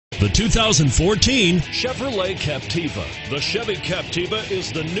The 2014 Chevrolet Captiva. The Chevy Captiva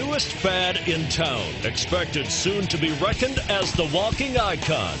is the newest fad in town, expected soon to be reckoned as the walking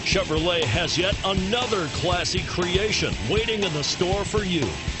icon. Chevrolet has yet another classy creation waiting in the store for you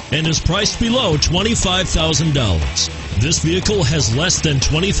and is priced below $25,000. This vehicle has less than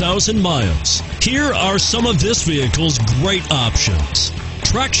 20,000 miles. Here are some of this vehicle's great options: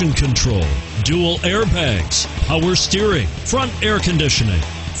 traction control, dual airbags, power steering, front air conditioning,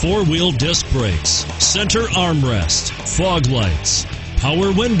 four-wheel disc brakes, center armrest, fog lights,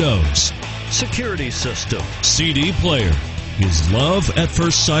 power windows, security system, CD player. Is love at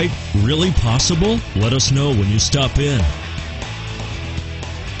first sight really possible? Let us know when you stop in.